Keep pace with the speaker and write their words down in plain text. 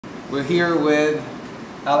We're here with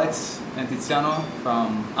Alex and Tiziano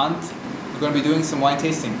from Ant. We're going to be doing some wine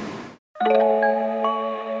tasting.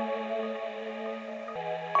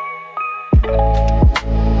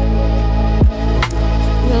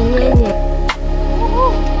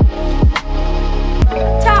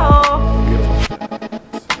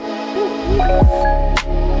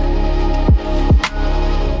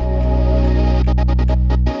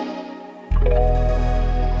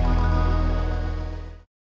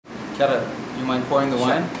 Chiara, you mind pouring the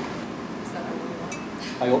wine? Is that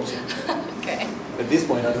what I hope so. we want? Okay. At this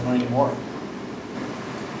point, I don't know anymore.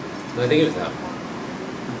 No, I think it was that.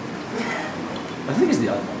 I think it's the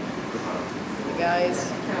Alba. You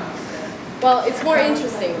guys. Well, it's more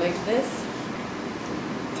interesting like this.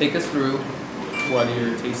 Take us through what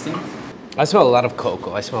you're tasting. I smell a lot of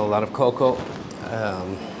cocoa. I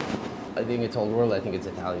think it's Old World. I think it's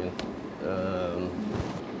Italian.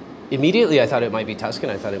 Immediately, I thought it might be Tuscan.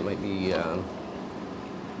 I thought it might be a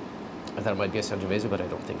Sangiovese, but I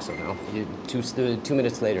don't think so now. 2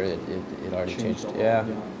 minutes later, it already changed. Yeah.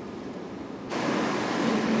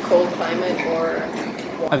 Cold climate or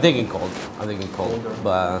I'm thinking cold.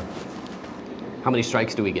 But how many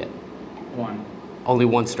strikes do we get? One. Only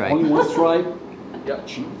one strike. Only one strike. Yeah,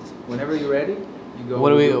 cheese. Whenever you're ready, you go What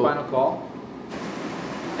do with we- your final call.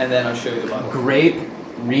 And then I'll show you the bottle. Grape,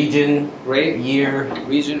 region, Grape, year.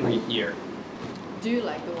 region, year. Do you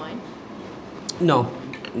like the wine? No.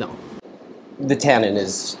 The tannin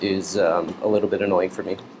is a little bit annoying for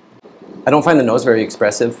me. I don't find the nose very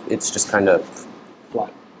expressive. It's just kind of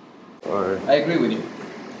Flat. or I agree with you.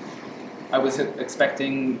 I was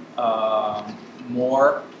expecting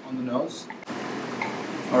more on the nose.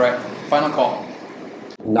 All right, final call.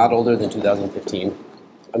 not older than 2015.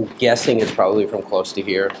 I'm guessing it's probably from close to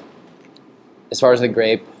here. As far as the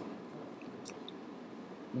grape,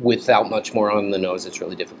 without much more on the nose, it's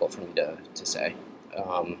really difficult for me to say.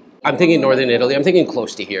 I'm thinking northern Italy. I'm thinking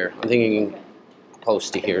close to here. I'm thinking close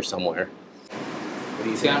to here somewhere. What do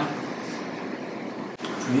you think?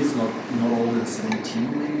 To me, it's not older than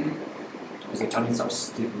 17, maybe. Because the tannins are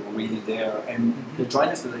still really there. And the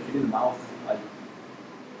dryness that I feel in the mouth,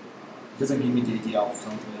 doesn't give me the idea of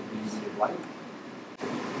something that really like.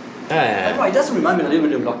 I don't know, it doesn't remind me a little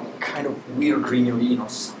bit of like kind of weird grenadine or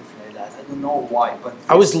something like that. I don't know why, but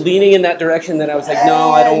I was leaning in that direction, then I was like,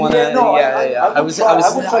 no, I don't want to.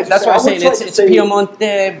 That's what I'm saying. It's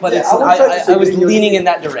Piemonte, but I was leaning in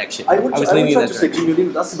that direction. I would try to say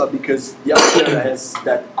grenadine but because the other has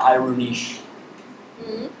that ironish.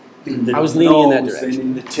 I was leaning in that direction. And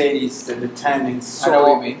in the taste and the tannins. So I know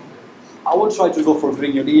what you mean. I would try to go for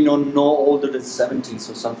Grignolino, no older than 17,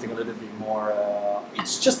 so something a little bit more.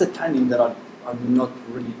 It's just the tannin that I'm not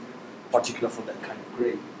really particular for that kind of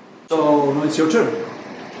grape. So now it's your turn.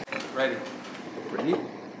 Ready. Ready?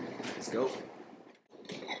 Let's go.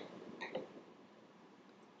 It's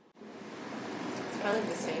kind of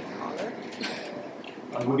the same color.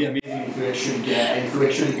 It would be amazing if we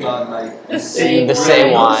actually got like The same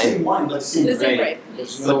wine. Not the same wine, but the same The same grape. grape.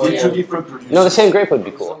 But they're two different producers. No, the same grape would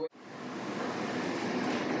be cool.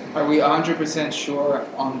 Are we 100% sure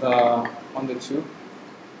on the two?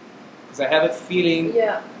 Because I have a feeling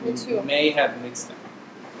Yeah, me too. we may have mixed them.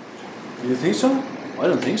 Do you think so? I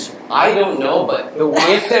don't think so. I don't know, but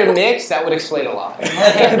if they're mixed, that would explain a lot.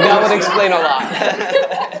 That would explain a lot.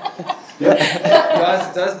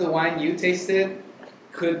 Does the wine you tasted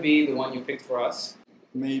could be the one you picked for us?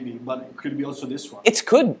 Maybe, but it could be also this one. It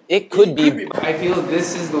could be. I feel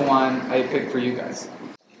this is the one I picked for you guys.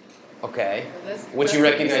 Okay. This- Which you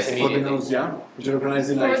recognize For the immediately. nose, yeah? Would you recognize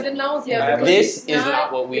it For like... the nose, yeah. because This it's is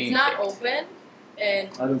not what we It's not picked. open, and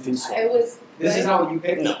I don't think so. I was. This is not what you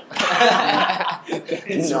picked? No.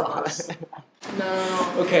 It's No. yours.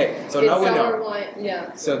 No. Okay, so it's now we our know. wine,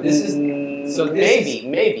 yeah. So this is... So this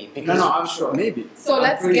maybe. No, Because I'm sure. Maybe. So I'm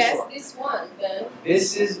let's pretty guess sure. this one then.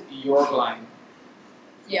 This is your blind.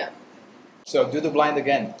 Yeah. So do the blind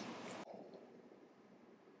again.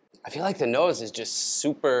 I feel like the nose is just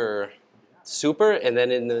super, and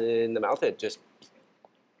then in the mouth it just.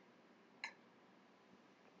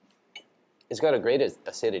 It's got a great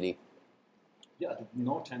acidity. Yeah,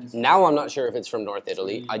 no tennis. Now I'm not sure if it's from North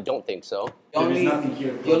Italy. I don't think so. The only, nothing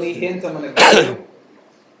here. the only hint I'm going to give you,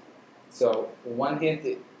 so one hint,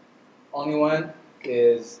 only one,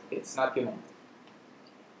 is it's not Piemonte.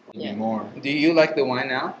 Yeah. More. Do you like the wine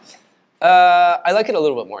now? I like it a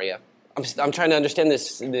little bit more, yeah. I'm trying to understand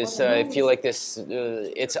this. I feel like this.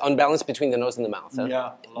 It's unbalanced between the nose and the mouth. Huh?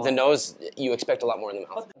 Yeah. The nose, you expect a lot more in the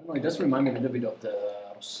mouth. I don't know, it does remind me a little bit of the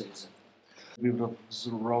rosés. A bit of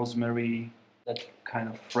rosemary, that kind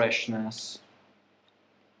of freshness.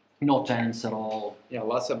 No tannins at all. Yeah,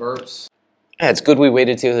 lots of herbs. Yeah, it's good we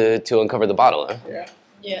waited to uncover the bottle, huh? Yeah.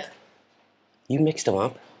 Yeah. You mixed them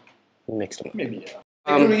up. You mixed them up. Maybe, yeah.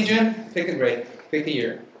 Pick a region, pick a grape, pick a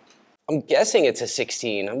year. I'm guessing it's a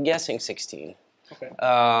 16. I'm guessing 16.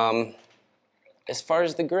 Okay. As far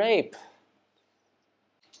as the grape.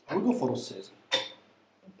 I would go for Rossese.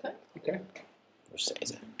 Okay. Okay.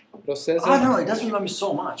 Rossese. Rossese. Ah, no, it doesn't remind me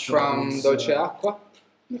so much. From Dolce Acqua.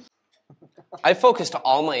 I focused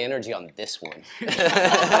all my energy on this one.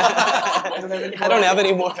 I don't have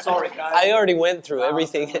any more. Sorry, guys. I already went through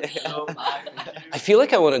everything. I feel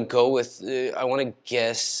like I want to go with, I want to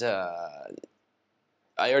guess, I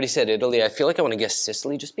already said Italy. I feel like I want to guess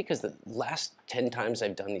Sicily just because the last 10 times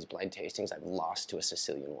I've done these blind tastings, I've lost to a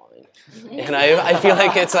Sicilian wine. And I feel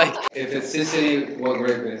like it's like... If it's Sicily, what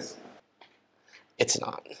grape is? It's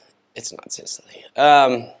not. It's not Sicily.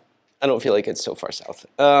 I don't feel like it's so far south.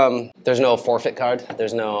 There's no forfeit card.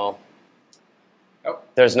 There's no... Nope.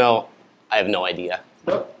 There's no... I have no idea.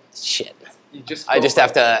 Nope. Shit. You just I just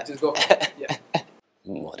have to... Just go for it. Yeah.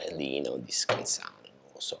 Morellino di Scansano.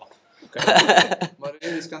 So. Okay. Morellino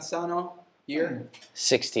di Scansano, year?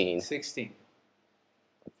 16. 16.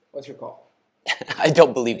 What's your call? I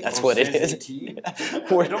don't believe that's what it is. I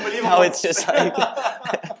don't believe how it's just like...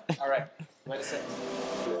 All right. Wait a second.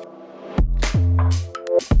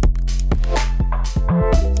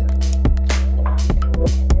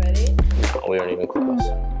 Ready? No, we aren't even close.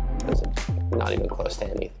 Not even close to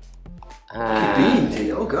anything.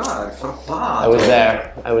 Oh God, I was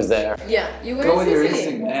there. I was there. Yeah, you were Go with in your Sicily.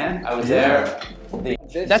 instinct, man. I was there.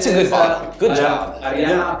 That's a good bottle. Good job.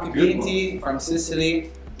 Ariana Pipinti from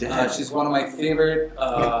Sicily. She's one of my favorite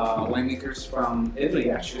winemakers from Italy,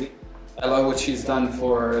 actually. I love what she's done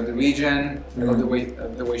for the region. I love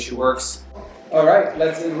the way she works. All right,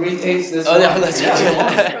 let's retaste this. Oh, wine. yeah, let's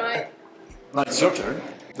Right. Now it's your turn.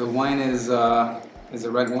 The wine is a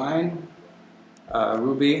red wine,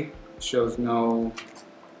 ruby. Shows no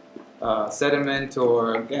sediment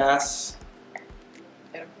or gas.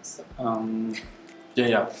 Yeah,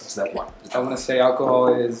 it's that one. I want to say alcohol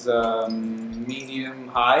is medium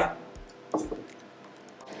high.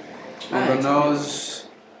 On the nose,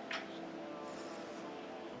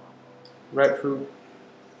 red fruit,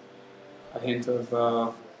 a hint of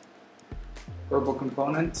herbal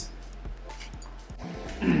component.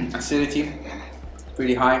 Acidity,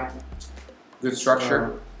 pretty high. Good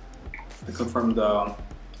structure. I confirm the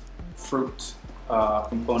fruit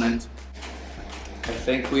component. I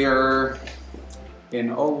think we are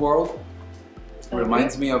in old world. It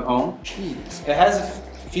reminds me of home. It has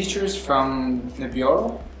features from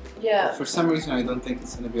Nebbiolo. Yeah. For some reason, I don't think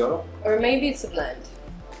it's a Nebbiolo. Or maybe it's a blend.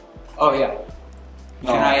 Oh yeah.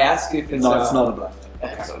 No. Can I ask if it's No, it's not a blend.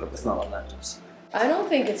 Okay. It's not a blend. I don't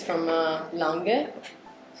think it's from Langhe.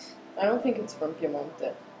 I don't think it's from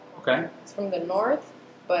Piemonte. Okay. It's from the north,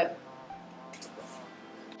 but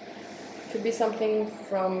could be something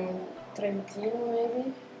from Trentino,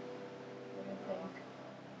 maybe. What do you think?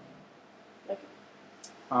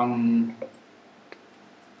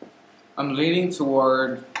 I'm leaning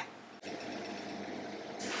toward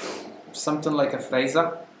something like a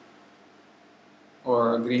Freisa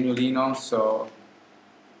or a Grignolino, so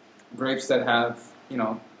grapes that have, you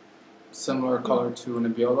know, similar color to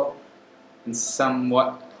Nebbiolo and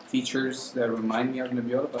somewhat features that remind me of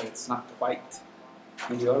Nebbiolo, but it's not quite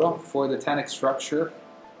Nebbiolo. For the tannic structure,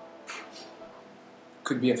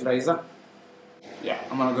 could be a Freisa. Yeah,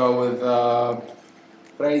 I'm gonna go with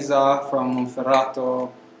Freisa from Monferrato,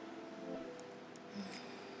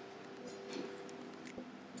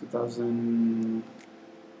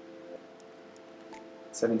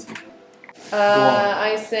 2017.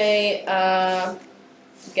 I say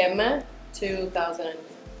Gemme,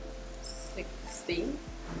 2016.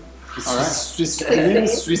 All right. Swiss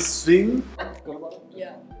thing.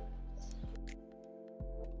 Yeah.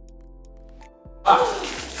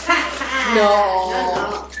 No.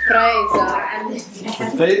 Freisa.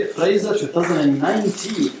 Freisa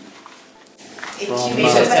 2019. I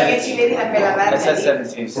said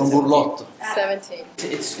 17. From Burlotto. 17.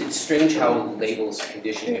 It's strange how labels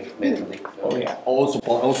condition you mentally. Oh yeah. Also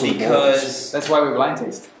Because That's why we blind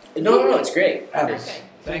taste. no, it's great. Okay.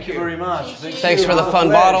 Thank you very much. Thanks for the fun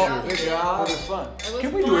bottle. Good job. Fun.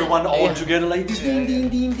 Can we do it one all together like this? Ding, ding,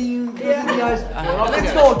 ding, ding. Yeah. Guys,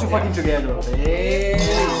 let's go to fucking together. There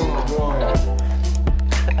you go.